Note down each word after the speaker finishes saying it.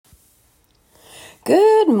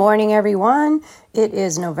Good morning, everyone. It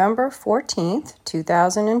is November 14th,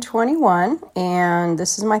 2021, and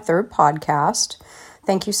this is my third podcast.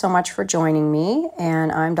 Thank you so much for joining me,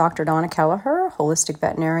 and I'm Dr. Donna Kelleher, holistic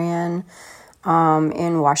veterinarian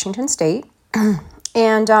in Washington State.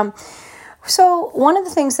 So one of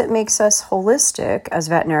the things that makes us holistic as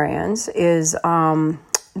veterinarians is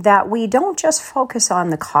that we don't just focus on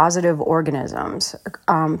the causative organisms.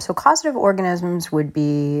 So causative organisms would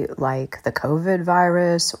be like the COVID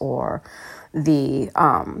virus or the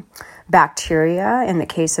bacteria in the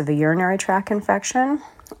case of a urinary tract infection.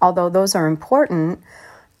 Although those are important,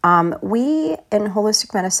 we in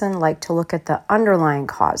holistic medicine like to look at the underlying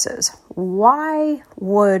causes. Why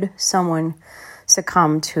would someone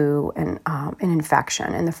succumb to an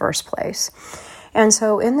infection in the first place? And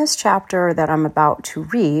so in this chapter that I'm about to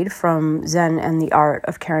read from Zen and the Art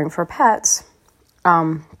of Caring for Pets,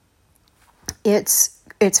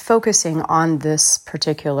 it's focusing on this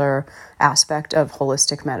particular aspect of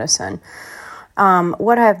holistic medicine.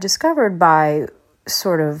 What I've discovered by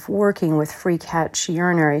sort of working with free catch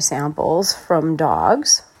urinary samples from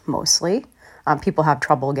dogs, mostly, people have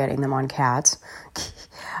trouble getting them on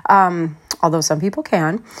although some people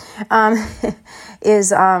can,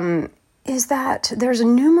 is that there's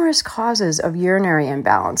numerous causes of urinary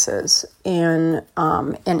imbalances in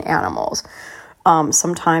animals.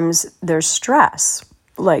 Sometimes there's stress.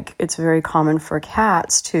 Like it's very common for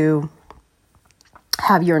cats to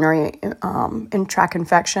have urinary tract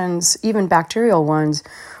infections, even bacterial ones,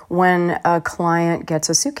 when a client gets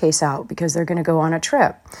a suitcase out because they're going to go on a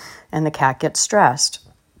trip and the cat gets stressed.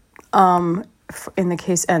 In the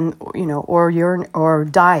case, or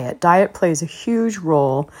diet. Diet plays a huge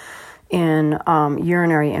role in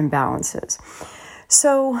urinary imbalances.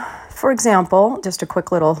 So, for example, just a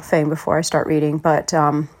quick little thing before I start reading, but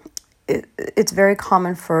it's very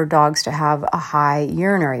common for dogs to have a high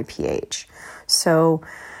urinary pH. So,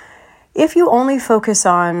 if you only focus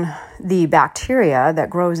on the bacteria that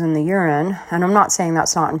grows in the urine, and I'm not saying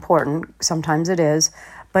that's not important, sometimes it is,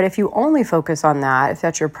 but if you only focus on that, if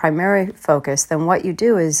that's your primary focus, then what you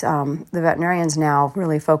do is the veterinarians now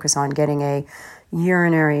really focus on getting a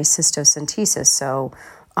urinary cystocentesis. So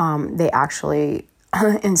they actually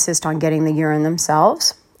insist on getting the urine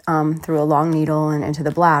themselves through a long needle and into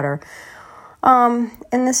the bladder. And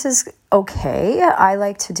this is okay. I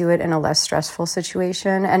like to do it in a less stressful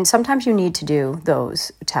situation. And sometimes you need to do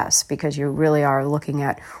those tests because you really are looking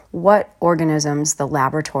at what organisms the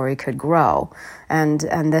laboratory could grow. And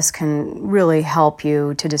this can really help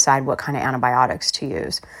you to decide what kind of antibiotics to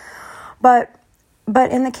use.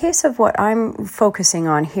 But in the case of what I'm focusing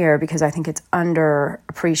on here, because I think it's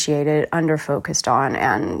underappreciated, underfocused on,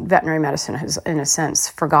 and veterinary medicine has, in a sense,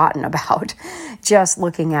 forgotten about just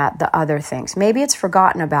looking at the other things. Maybe it's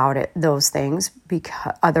forgotten about those things,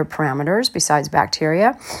 because other parameters besides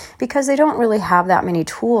bacteria, because they don't really have that many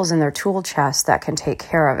tools in their tool chest that can take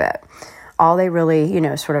care of it. All they really,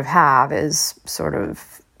 sort of have is sort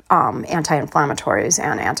of anti-inflammatories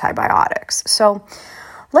and antibiotics. So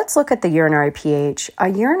let's look at the urinary pH. A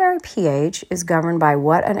urinary pH is governed by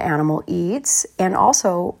what an animal eats and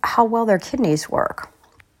also how well their kidneys work.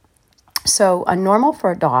 So a normal for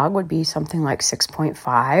a dog would be something like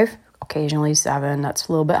 6.5, occasionally 7, that's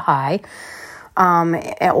a little bit high,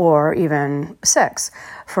 or even 6.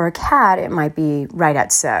 For a cat, it might be right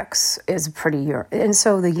at 6, is pretty and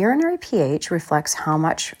so the urinary pH reflects how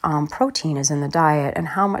much protein is in the diet and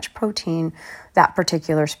how much protein that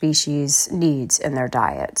particular species needs in their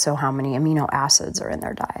diet. So how many amino acids are in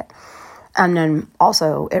their diet. And then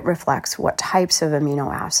also it reflects what types of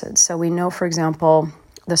amino acids. So we know, for example,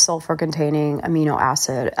 the sulfur-containing amino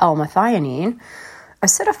acid L-methionine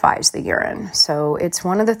acidifies the urine. So it's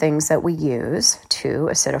one of the things that we use to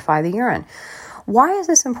acidify the urine. Why is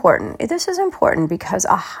this important? This is important because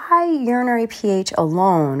a high urinary pH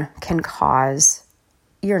alone can cause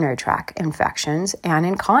urinary tract infections and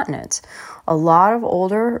incontinence. A lot of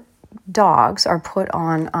older dogs are put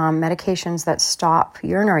on medications that stop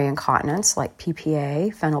urinary incontinence, like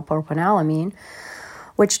PPA, phenylpropanolamine,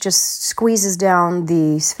 which just squeezes down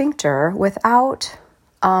the sphincter without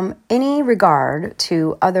any regard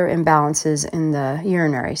to other imbalances in the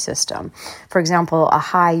urinary system. For example, a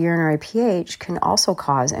high urinary pH can also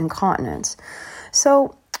cause incontinence.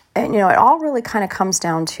 So, it all really kind of comes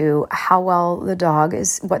down to how well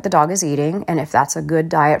what the dog is eating, and if that's a good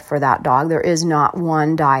diet for that dog. There is not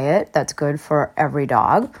one diet that's good for every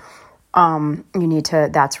dog.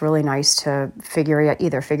 That's really nice to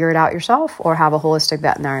either figure it out yourself or have a holistic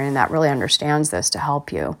veterinarian that really understands this to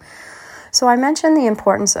help you. So I mentioned the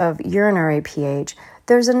importance of urinary pH.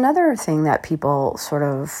 There's another thing that people sort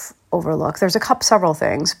of overlook. There's several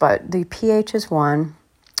things, but the pH is one.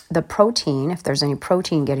 The protein, if there's any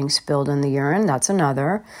protein getting spilled in the urine, that's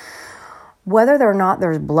another. Whether or not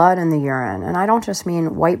there's blood in the urine, and I don't just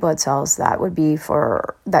mean white blood cells, that would be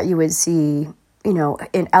that you would see,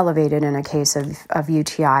 elevated in a case of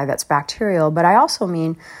UTI that's bacterial, but I also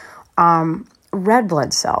mean red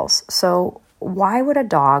blood cells. So why would a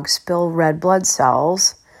dog spill red blood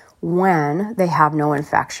cells when they have no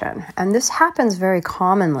infection? And this happens very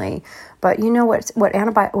commonly, but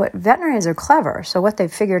what veterinarians are clever. So what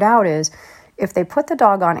they've figured out is if they put the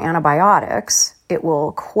dog on antibiotics, it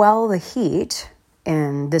will quell the heat.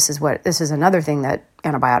 And this is another thing that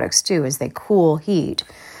antibiotics do, is they cool heat.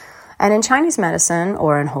 And in Chinese medicine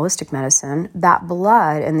or in holistic medicine, that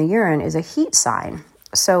blood in the urine is a heat sign.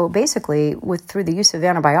 So basically, through the use of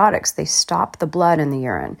antibiotics, they stop the blood in the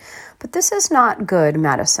urine. But this is not good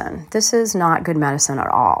medicine. This is not good medicine at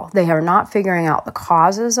all. They are not figuring out the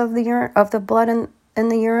causes of the blood in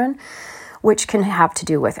the urine, which can have to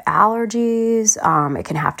do with allergies. It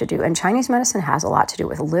can have to do, and Chinese medicine has a lot to do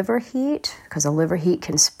with liver heat, because the liver heat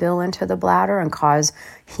can spill into the bladder and cause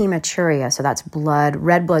hematuria. So that's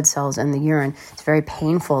red blood cells in the urine. It's very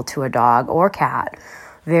painful to a dog or cat.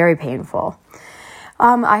 Very painful.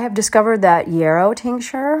 I have discovered that yarrow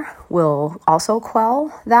tincture will also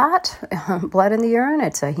quell that blood in the urine.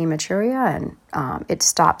 It's a hematuria, and it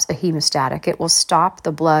stops a hemostatic. It will stop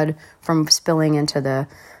the blood from spilling into the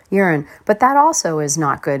urine. But that also is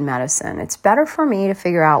not good medicine. It's better for me to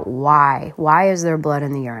figure out why. Why is there blood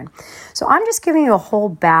in the urine? So I'm just giving you a whole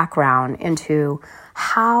background into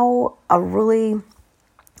how a really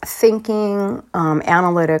thinking,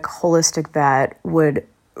 analytic, holistic vet would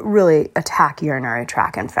really attack urinary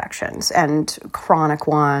tract infections and chronic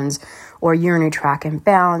ones or urinary tract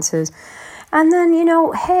imbalances. And then,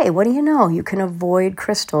 hey, what do you know? You can avoid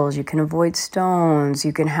crystals, you can avoid stones,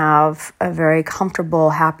 you can have a very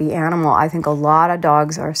comfortable, happy animal. I think a lot of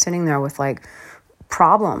dogs are sitting there with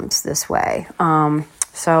problems this way.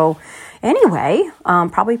 So anyway,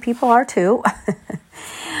 probably people are too.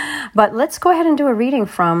 But let's go ahead and do a reading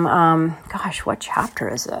from, what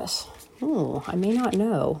chapter is this? Oh, I may not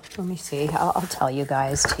know. Let me see. I'll tell you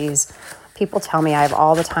guys. Geez, people tell me I have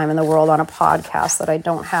all the time in the world on a podcast that I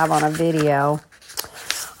don't have on a video.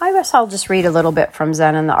 I guess I'll just read a little bit from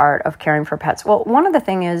Zen and the Art of Caring for Pets. Well, one of the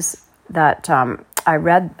things is that I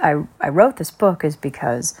wrote this book is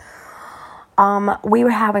because we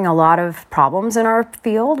were having a lot of problems in our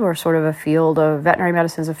field. We're sort of veterinary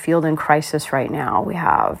medicine is a field in crisis right now. We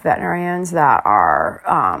have veterinarians that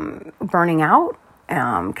are burning out,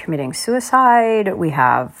 committing suicide. We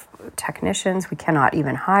have technicians we cannot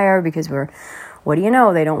even hire because what do you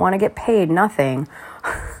know? They don't want to get paid nothing.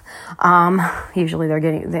 Usually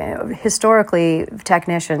historically,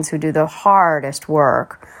 technicians who do the hardest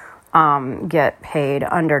work get paid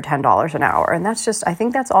under $10 an hour. And I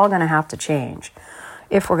think that's all going to have to change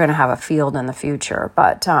if we're going to have a field in the future.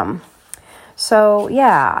 But so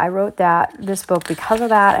yeah, I wrote this book because of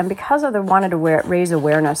that, and because of wanted to raise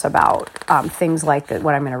awareness about things like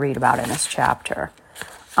what I'm going to read about in this chapter.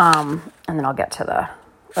 And then I'll get to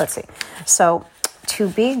let's see. So to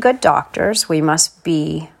be good doctors, we must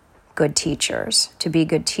be good teachers. To be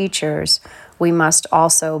good teachers, we must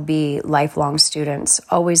also be lifelong students,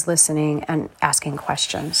 always listening and asking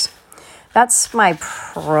questions. That's my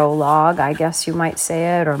prologue, I guess you might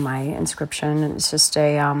say it, or my inscription. It's just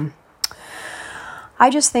I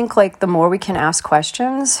just think the more we can ask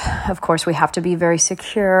questions, of course, we have to be very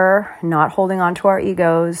secure, not holding on to our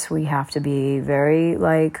egos. We have to be very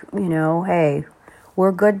hey,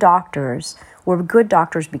 we're good doctors. We're good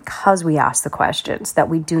doctors because we ask the questions that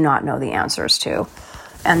we do not know the answers to.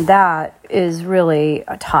 And that is really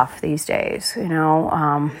tough these days,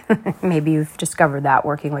 Maybe you've discovered that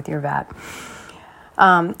working with your vet.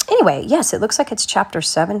 Anyway, yes, it looks like it's chapter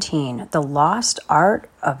 17, The Lost Art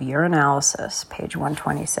of Urinalysis, page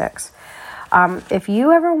 126. If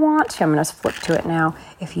you ever want to, I'm going to flip to it now.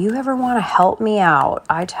 If you ever want to help me out,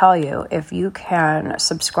 I tell you, if you can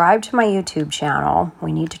subscribe to my YouTube channel,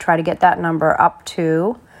 we need to try to get that number up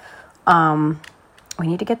to,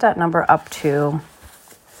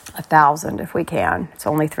 1,000 if we can. It's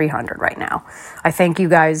only 300 right now. I thank you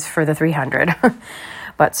guys for the 300.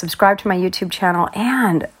 But subscribe to my YouTube channel,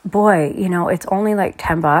 and boy, it's only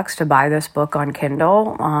 $10 to buy this book on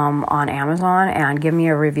Kindle, on Amazon, and give me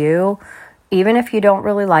a review. Even if you don't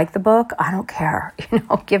really like the book, I don't care.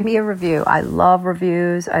 Give me a review. I love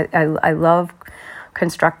reviews. I love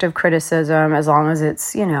constructive criticism, as long as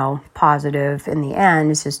it's, positive in the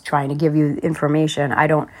end. It's just trying to give you information.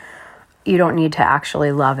 You don't need to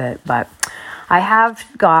actually love it, but I have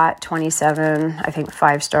got 27, I think,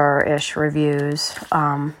 5-star-ish reviews.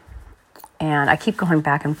 And I keep going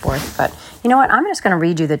back and forth, but you know what? I'm just going to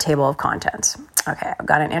read you the table of contents. Okay, I've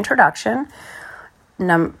got an introduction.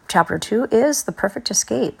 Chapter 2 is The Perfect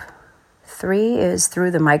Escape. 3 is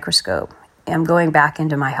Through the Microscope. I'm going back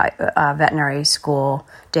into my veterinary school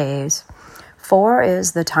days. 4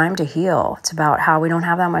 is The Time to Heal. It's about how we don't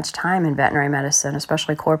have that much time in veterinary medicine,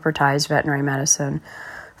 especially corporatized veterinary medicine.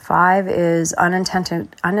 5 is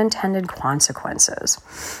unintended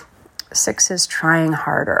consequences. 6 is Trying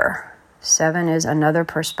Harder. 7 is Another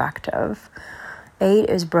Perspective. 8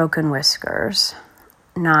 is Broken Whiskers.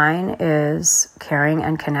 9 is Caring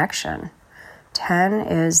and Connection. 10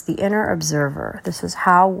 is The Inner Observer. This is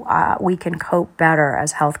how we can cope better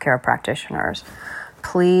as healthcare practitioners.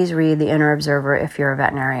 Please read The Inner Observer if you're a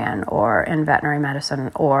veterinarian or in veterinary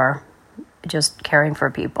medicine or just caring for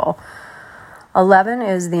people. 11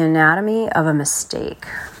 is The Anatomy of a Mistake.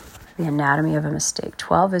 The Anatomy of a Mistake.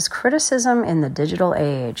 12 is Criticism in the Digital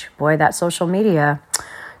Age. Boy, that social media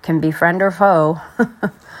can be friend or foe.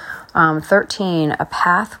 13, A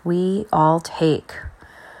Path We All Take.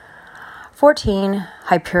 14,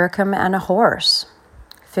 Hypericum and a Horse.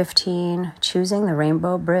 15, Choosing the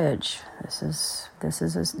Rainbow Bridge. This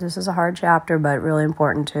is a hard chapter, but really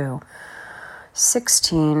important too.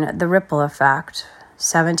 16, The Ripple Effect.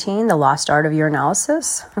 17, The Lost Art of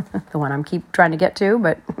Urinalysis, the one I'm keep trying to get to,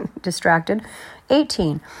 but distracted.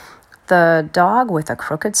 18, The Dog with a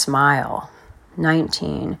Crooked Smile.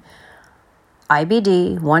 19,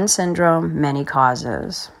 IBD, One Syndrome, Many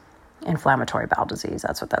Causes. Inflammatory bowel disease,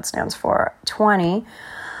 that's what that stands for. 20,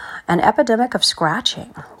 An Epidemic of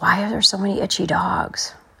Scratching. Why are there so many itchy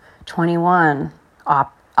dogs? 21,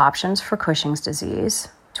 Options for Cushing's disease.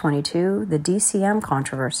 22, The DCM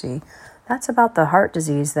controversy. That's about the heart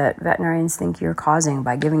disease that veterinarians think you're causing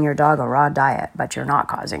by giving your dog a raw diet, but you're not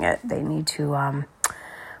causing it. They need to,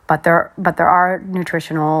 but there are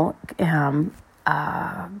nutritional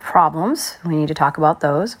problems. We need to talk about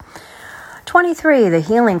those. 23, The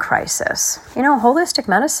Healing Crisis. You know, holistic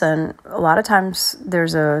medicine, a lot of times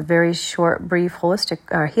there's a very short, brief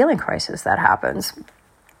holistic healing crisis that happens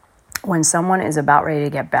when someone is about ready to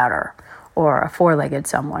get better, or a four-legged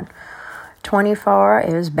someone. 24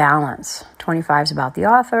 is Balance. 25 is about the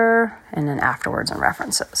author, and then afterwards and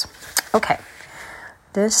references. Okay,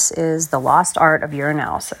 this is The Lost Art of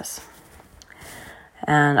Urinalysis.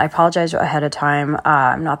 And I apologize ahead of time.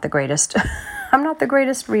 I'm not the greatest. I'm not the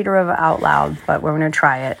greatest reader of out loud, but we're going to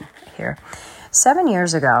try it here. 7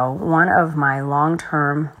 years ago, one of my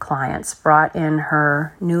long-term clients brought in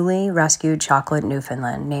her newly rescued chocolate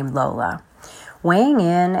Newfoundland named Lola. Weighing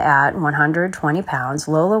in at 120 pounds,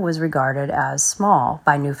 Lola was regarded as small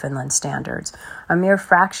by Newfoundland standards, a mere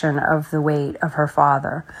fraction of the weight of her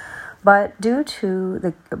father. But to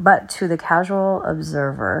the casual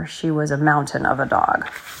observer, she was a mountain of a dog.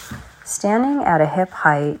 Standing at a hip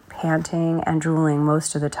height, panting and drooling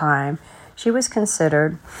most of the time, she was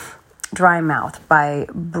considered dry mouth by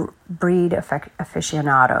breed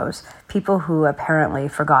aficionados, people who apparently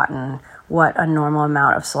forgotten what a normal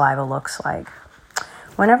amount of saliva looks like.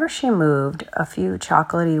 Whenever she moved, a few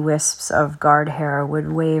chocolatey wisps of guard hair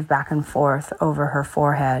would wave back and forth over her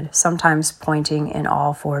forehead, sometimes pointing in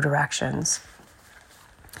all four directions.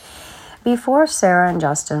 Before Sarah and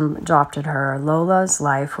Justin adopted her, Lola's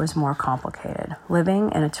life was more complicated.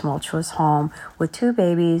 Living in a tumultuous home with 2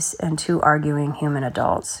 babies and 2 arguing human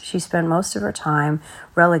adults, she spent most of her time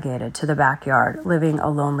relegated to the backyard, living a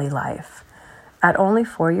lonely life. At only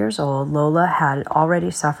 4 years old, Lola had already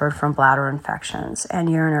suffered from bladder infections and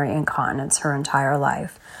urinary incontinence her entire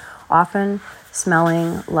life, often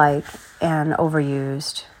smelling like an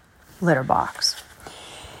overused litter box.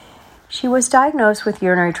 She was diagnosed with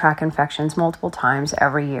urinary tract infections multiple times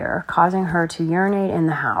every year, causing her to urinate in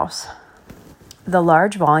the house. The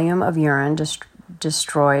large volume of urine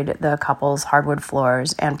destroyed the couple's hardwood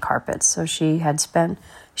floors and carpets, so she had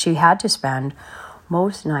to spend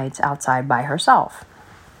most nights outside by herself.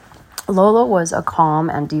 Lola was a calm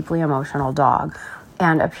and deeply emotional dog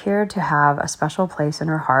and appeared to have a special place in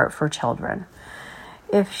her heart for children.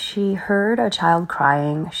 If she heard a child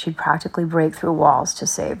crying, she'd practically break through walls to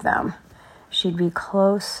save them. She'd be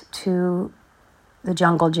close to the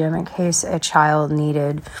jungle gym in case a child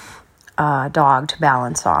needed a dog to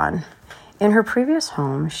balance on. In her previous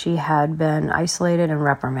home, she had been isolated and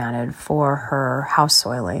reprimanded for her house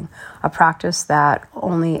soiling, a practice that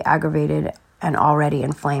only aggravated an already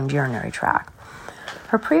inflamed urinary tract.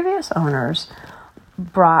 Her previous owners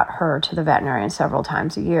brought her to the veterinarian several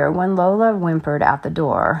times a year when Lola whimpered at the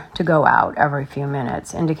door to go out every few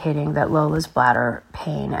minutes, indicating that Lola's bladder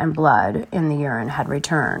pain and blood in the urine had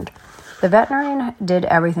returned. The veterinarian did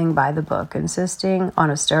everything by the book, insisting on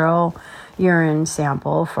a sterile urine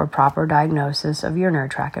sample for proper diagnosis of urinary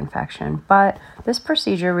tract infection, but this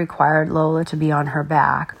procedure required Lola to be on her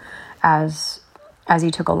back as he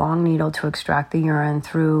took a long needle to extract the urine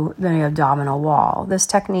through the abdominal wall. This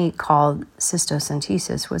technique, called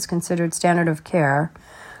cystocentesis, was considered standard of care,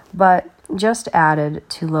 but just added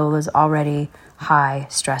to Lola's already high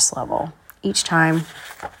stress level. Each time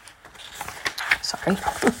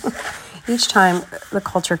the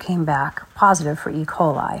culture came back positive for E.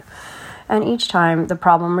 coli, and each time the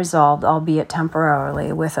problem resolved, albeit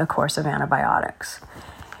temporarily, with a course of antibiotics.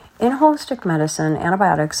 In holistic medicine,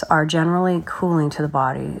 antibiotics are generally cooling to the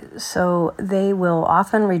body, so they will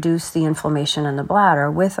often reduce the inflammation in the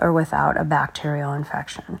bladder with or without a bacterial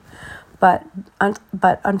infection. But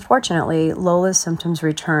unfortunately, Lola's symptoms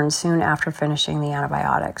returned soon after finishing the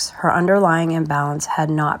antibiotics. Her underlying imbalance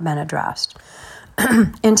had not been addressed.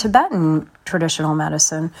 In Tibetan traditional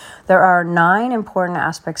medicine, there are 9 important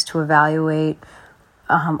aspects to evaluate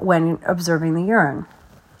when observing the urine.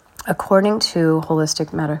 According to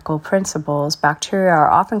holistic medical principles, bacteria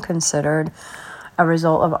are often considered a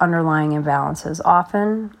result of underlying imbalances,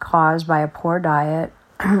 often caused by a poor diet,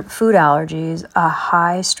 food allergies, a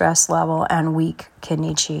high stress level, and weak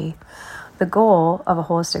kidney qi. The goal of a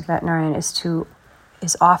holistic veterinarian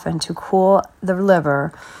is often to cool the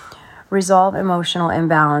liver, resolve emotional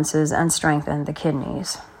imbalances, and strengthen the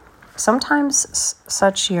kidneys. Sometimes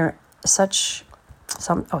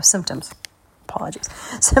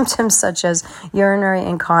Symptoms such as urinary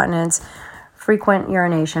incontinence, frequent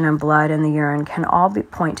urination, and blood in the urine can all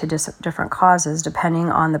point to different causes depending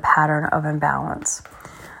on the pattern of imbalance.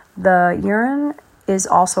 The urine is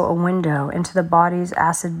also a window into the body's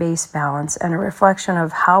acid-base balance and a reflection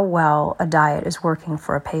of how well a diet is working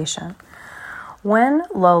for a patient. When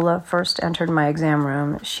Lola first entered my exam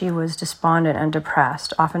room, she was despondent and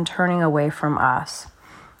depressed, often turning away from us.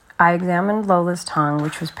 I examined Lola's tongue,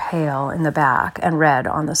 which was pale in the back and red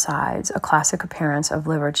on the sides, a classic appearance of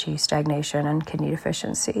liver qi stagnation and kidney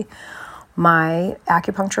deficiency. My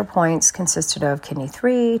acupuncture points consisted of kidney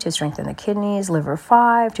 3 to strengthen the kidneys, liver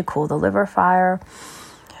 5 to cool the liver fire,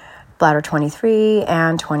 bladder 23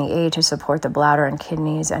 and 28 to support the bladder and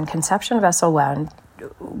kidneys, and conception vessel 1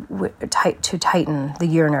 to tighten the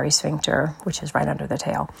urinary sphincter, which is right under the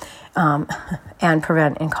tail, and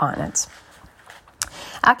prevent incontinence.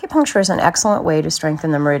 Acupuncture is an excellent way to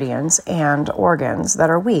strengthen the meridians and organs that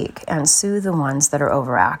are weak and soothe the ones that are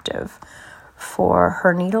overactive.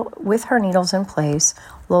 With her needles in place,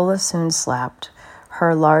 Lola soon slept.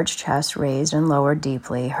 Her large chest raised and lowered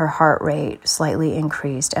deeply, her heart rate slightly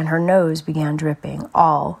increased, and her nose began dripping.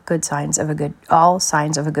 All signs of a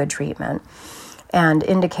good treatment, and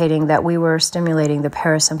indicating that we were stimulating the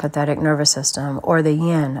parasympathetic nervous system, or the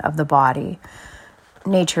yin of the body,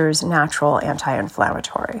 nature's natural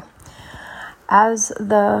anti-inflammatory. As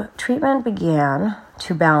the treatment began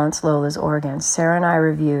to balance Lola's organs, Sarah and I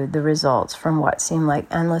reviewed the results from what seemed like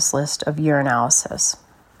endless list of urinalysis.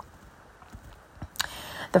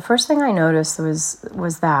 The first thing I noticed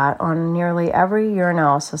was that on nearly every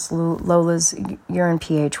urinalysis, Lola's urine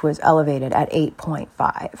pH was elevated at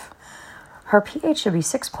 8.5. Her pH should be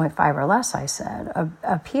 6.5 or less, I said.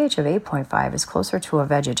 A pH of 8.5 is closer to a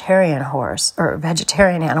vegetarian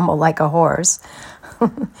animal like a horse.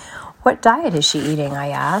 What diet is she eating? I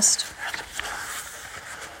asked.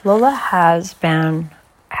 Lola has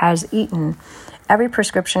eaten every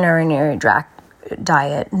prescription urinary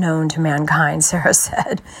diet known to mankind, Sarah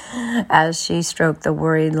said, as she stroked the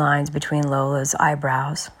worried lines between Lola's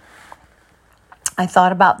eyebrows. I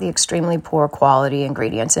thought about the extremely poor quality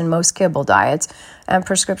ingredients in most kibble diets, and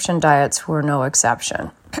prescription diets were no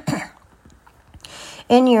exception.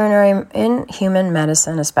 In human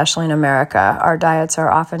medicine, especially in America, our diets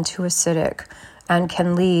are often too acidic and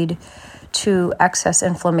can lead to excess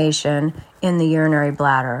inflammation in the urinary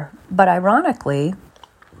bladder. But ironically,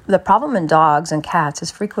 the problem in dogs and cats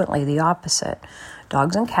is frequently the opposite.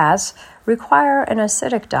 Dogs and cats require an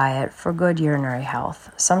acidic diet for good urinary health.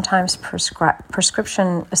 Sometimes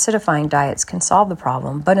prescription acidifying diets can solve the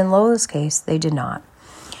problem, but in Lola's case, they did not.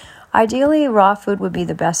 Ideally, raw food would be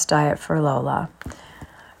the best diet for Lola.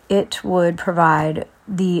 It would provide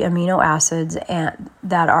the amino acids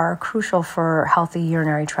that are crucial for healthy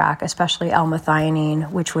urinary tract, especially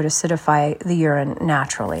L-methionine, which would acidify the urine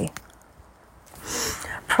naturally.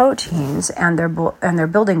 Proteins and their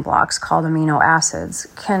building blocks, called amino acids,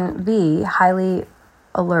 can be highly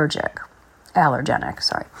allergic.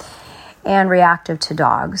 and reactive to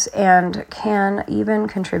dogs, and can even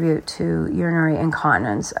contribute to urinary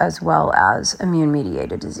incontinence as well as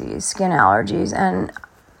immune-mediated disease, skin allergies, and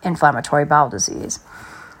inflammatory bowel disease.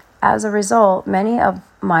 As a result, many of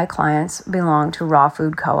my clients belong to raw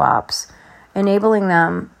food co-ops, enabling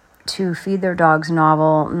them to feed their dogs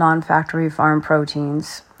novel, non-factory farm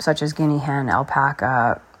proteins such as guinea hen,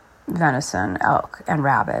 alpaca, venison, elk, and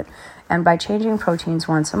rabbit. And by changing proteins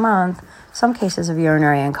once a month, some cases of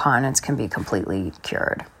urinary incontinence can be completely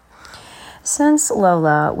cured. Since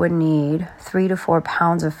Lola would need 3 to 4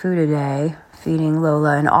 pounds of food a day, feeding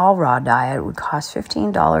Lola an all-raw diet would cost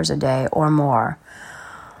 $15 a day or more.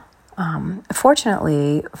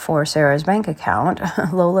 Fortunately for Sarah's bank account,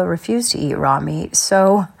 Lola refused to eat raw meat,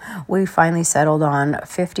 so we finally settled on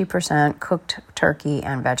 50% cooked turkey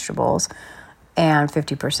and vegetables and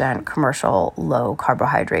 50% commercial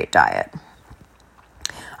low-carbohydrate diet.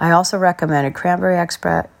 I also recommended cranberry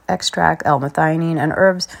extract, L-methionine, and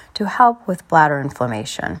herbs to help with bladder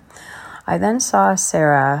inflammation. I then taught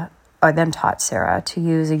Sarah to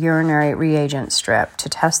use a urinary reagent strip to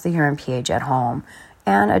test the urine pH at home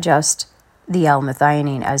and adjust the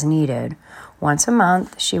L-methionine as needed. Once a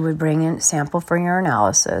month, she would bring in a sample for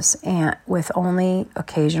urinalysis and with only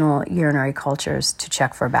occasional urinary cultures to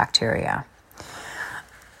check for bacteria.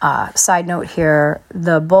 Side note here,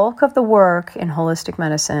 the bulk of the work in holistic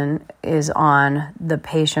medicine is on the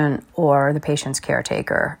patient or the patient's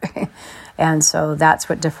caretaker. And so that's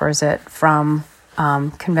what differs it from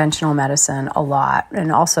conventional medicine a lot.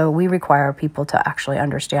 And also we require people to actually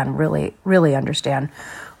understand, really understand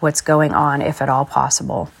what's going on, if at all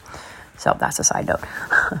possible. So that's a side note.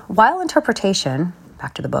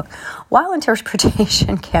 Back to the book. While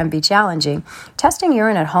interpretation can be challenging, testing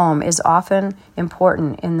urine at home is often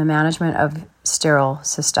important in the management of sterile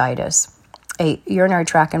cystitis, urinary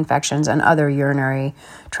tract infections, and other urinary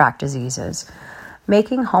tract diseases.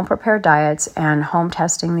 Making home-prepared diets and home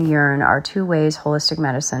testing the urine are two ways holistic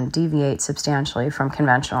medicine deviates substantially from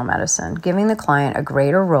conventional medicine, giving the client a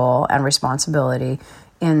greater role and responsibility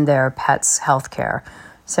in their pet's health care.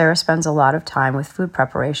 Sarah spends a lot of time with food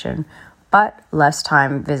preparation, but less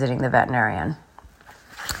time visiting the veterinarian.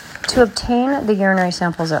 To obtain the urinary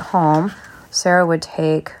samples at home, Sarah would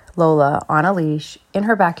take Lola on a leash in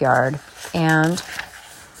her backyard and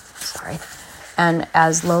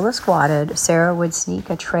as Lola squatted, Sarah would sneak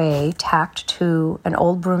a tray tacked to an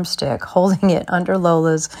old broomstick, holding it under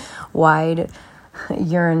Lola's wide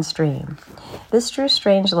urine stream. This drew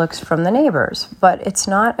strange looks from the neighbors, but it's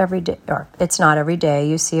not every day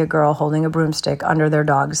you see a girl holding a broomstick under their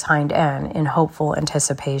dog's hind end in hopeful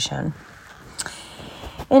anticipation.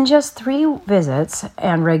 In just 3 visits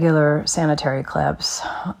and regular sanitary clips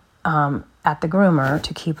at the groomer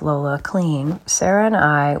to keep Lola clean, Sarah and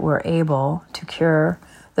I were able to cure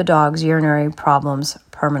the dog's urinary problems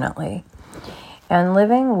permanently. And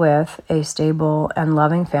living with a stable and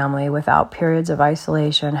loving family without periods of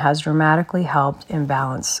isolation has dramatically helped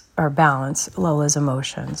balance Lola's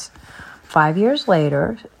emotions. 5 years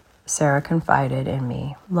later, Sarah confided in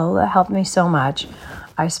me. Lola helped me so much.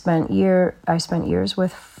 I spent years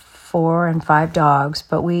with 4 and 5 dogs,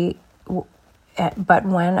 but when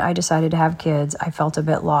I decided to have kids, I felt a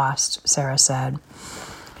bit lost, Sarah said.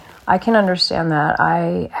 I can understand that.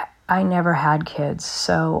 I never had kids,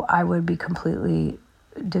 so I would be completely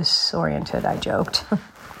disoriented, I joked.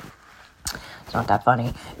 It's not that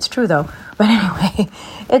funny. It's true though. But anyway,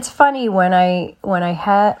 it's funny when I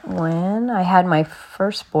had my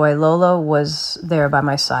first boy, Lola was there by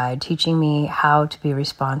my side, teaching me how to be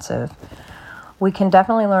responsive. We can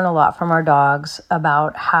definitely learn a lot from our dogs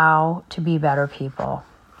about how to be better people.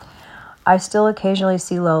 I still occasionally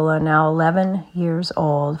see Lola, now 11 years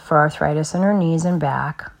old, for arthritis in her knees and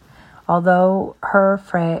back. Although her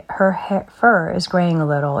fur is graying a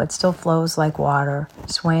little, it still flows like water,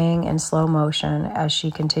 swaying in slow motion as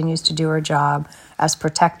she continues to do her job as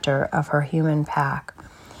protector of her human pack.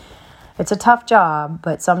 It's a tough job,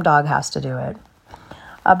 but some dog has to do it.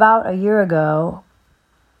 About a year ago,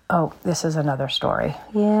 this is another story.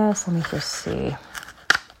 Yes, let me just see.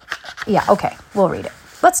 Yeah, okay, we'll read it.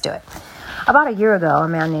 Let's do it. About a year ago, a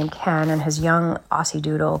man named Ken and his young Aussie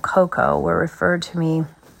Doodle, Coco, were referred to me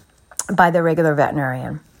by the regular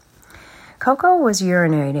veterinarian. Coco was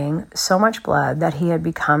urinating so much blood that he had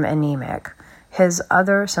become anemic, his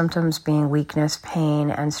other symptoms being weakness, pain,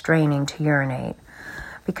 and straining to urinate.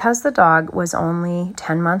 Because the dog was only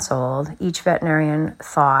 10 months old, each veterinarian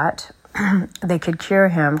thought they could cure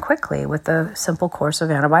him quickly with a simple course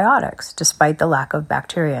of antibiotics, despite the lack of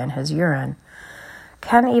bacteria in his urine.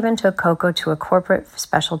 Ken even took Coco to a corporate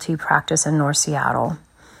specialty practice in North Seattle.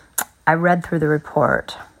 I read through the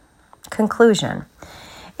report. Conclusion.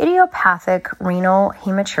 Idiopathic renal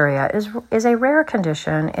hematuria is a rare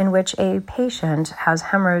condition in which a patient has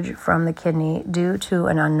hemorrhage from the kidney due to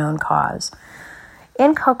an unknown cause.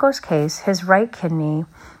 In Coco's case, his right kidney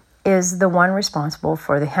is the one responsible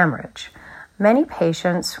for the hemorrhage. Many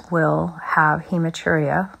patients will have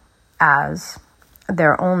hematuria as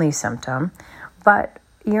their only symptom, but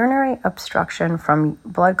urinary obstruction from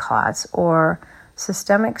blood clots or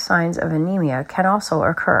systemic signs of anemia can also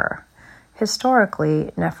occur.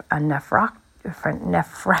 Historically, a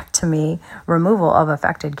nephrectomy, removal of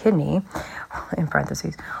affected kidney, in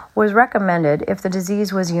parentheses, was recommended if the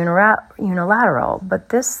disease was unilateral, but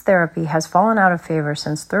this therapy has fallen out of favor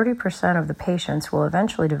since 30% of the patients will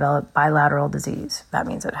eventually develop bilateral disease. That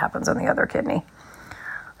means it happens on the other kidney.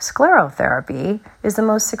 Sclerotherapy is the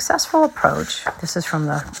most successful approach. This is from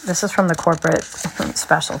the corporate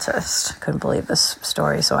specialist. Couldn't believe this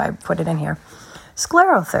story, so I put it in here.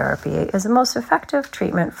 Sclerotherapy is the most effective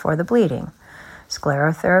treatment for the bleeding.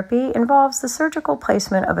 Sclerotherapy involves the surgical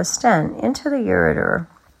placement of a stent into the ureter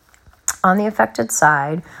on the affected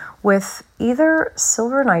side with either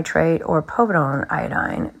silver nitrate or povidone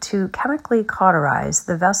iodine to chemically cauterize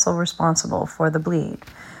the vessel responsible for the bleed.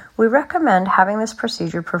 We recommend having this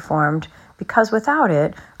procedure performed because without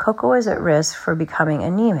it, Coco is at risk for becoming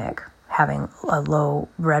anemic, having a low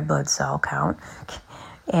red blood cell count,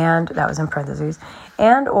 and that was in parentheses,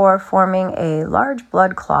 and or forming a large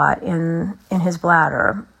blood clot in his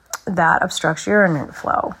bladder that obstructs urine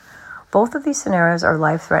flow. Both of these scenarios are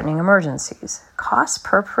life-threatening emergencies. Cost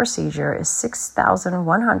per procedure is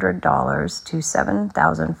 $6,100 to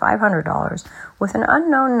 $7,500 with an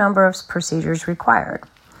unknown number of procedures required.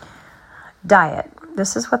 Diet.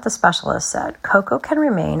 This is what the specialist said. Coco can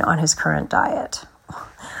remain on his current diet.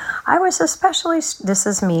 I was especially, this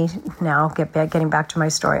is me now getting back to my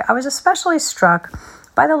story. I was especially struck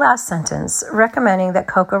by the last sentence, recommending that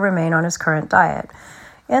Coco remain on his current diet.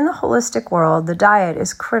 In the holistic world, the diet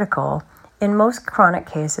is critical in most chronic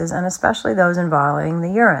cases, and especially those involving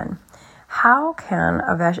the urine. How can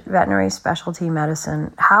a veterinary specialty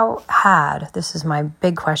medicine, this is my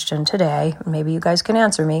big question today, maybe you guys can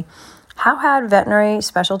answer me, how had veterinary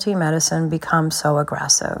specialty medicine become so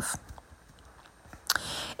aggressive?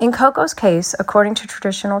 In Coco's case, according to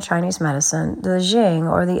traditional Chinese medicine, the jing,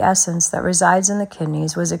 or the essence that resides in the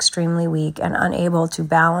kidneys, was extremely weak and unable to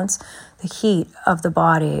balance the heat of the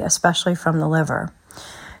body, especially from the liver.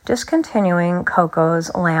 Discontinuing Coco's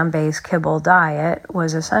lamb-based kibble diet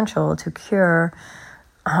was essential to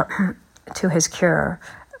his cure,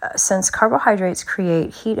 since carbohydrates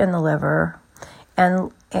create heat in the liver,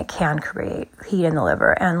 and it can create heat in the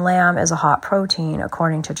liver, and lamb is a hot protein,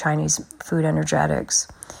 according to Chinese food energetics.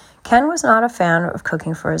 Ken was not a fan of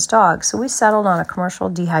cooking for his dog, so we settled on a commercial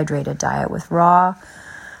dehydrated diet with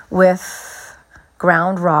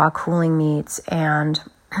ground raw cooling meats and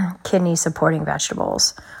kidney supporting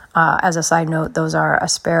vegetables. As a side note, those are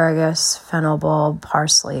asparagus, fennel bulb,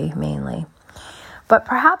 parsley mainly. But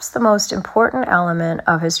perhaps the most important element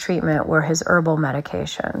of his treatment were his herbal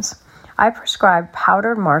medications. I prescribed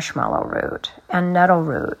powdered marshmallow root and nettle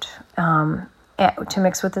root to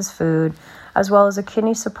mix with his food, as well as a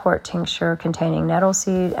kidney support tincture containing nettle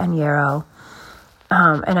seed and yarrow,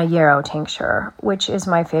 and a yarrow tincture, which is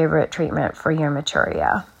my favorite treatment for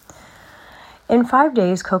hematuria. In 5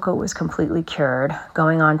 days, Coco was completely cured,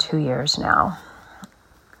 going on 2 years now.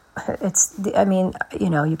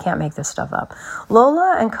 You can't make this stuff up.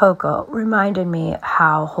 Lola and Coco reminded me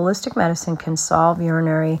how holistic medicine can solve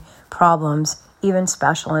urinary problems even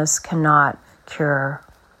specialists cannot cure,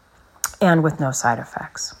 and with no side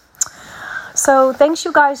effects. So thanks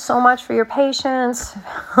you guys so much for your patience,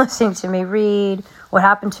 listening to me read. What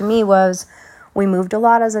happened to me was we moved a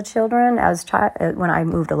lot as a when I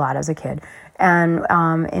moved a lot as a kid. And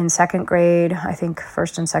in second grade, I think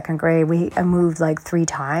first and second grade, I moved like 3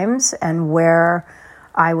 times. And where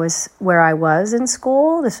I was in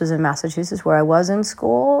school, this was in Massachusetts, where I was in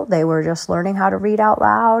school, they were just learning how to read out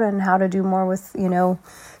loud and how to do more with,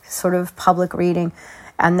 sort of public reading.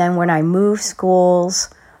 And then when I moved schools,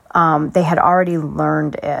 they had already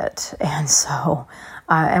learned it. And so,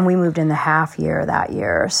 and we moved in the half year that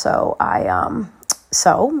year. So I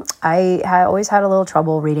always had a little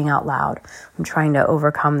trouble reading out loud. I'm trying to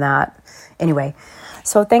overcome that. Anyway,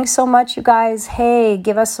 so thanks so much, you guys. Hey,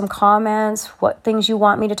 give us some comments, what things you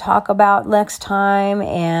want me to talk about next time.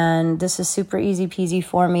 And this is super easy peasy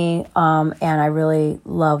for me. And I really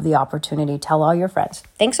love the opportunity. Tell all your friends.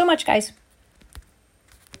 Thanks so much, guys.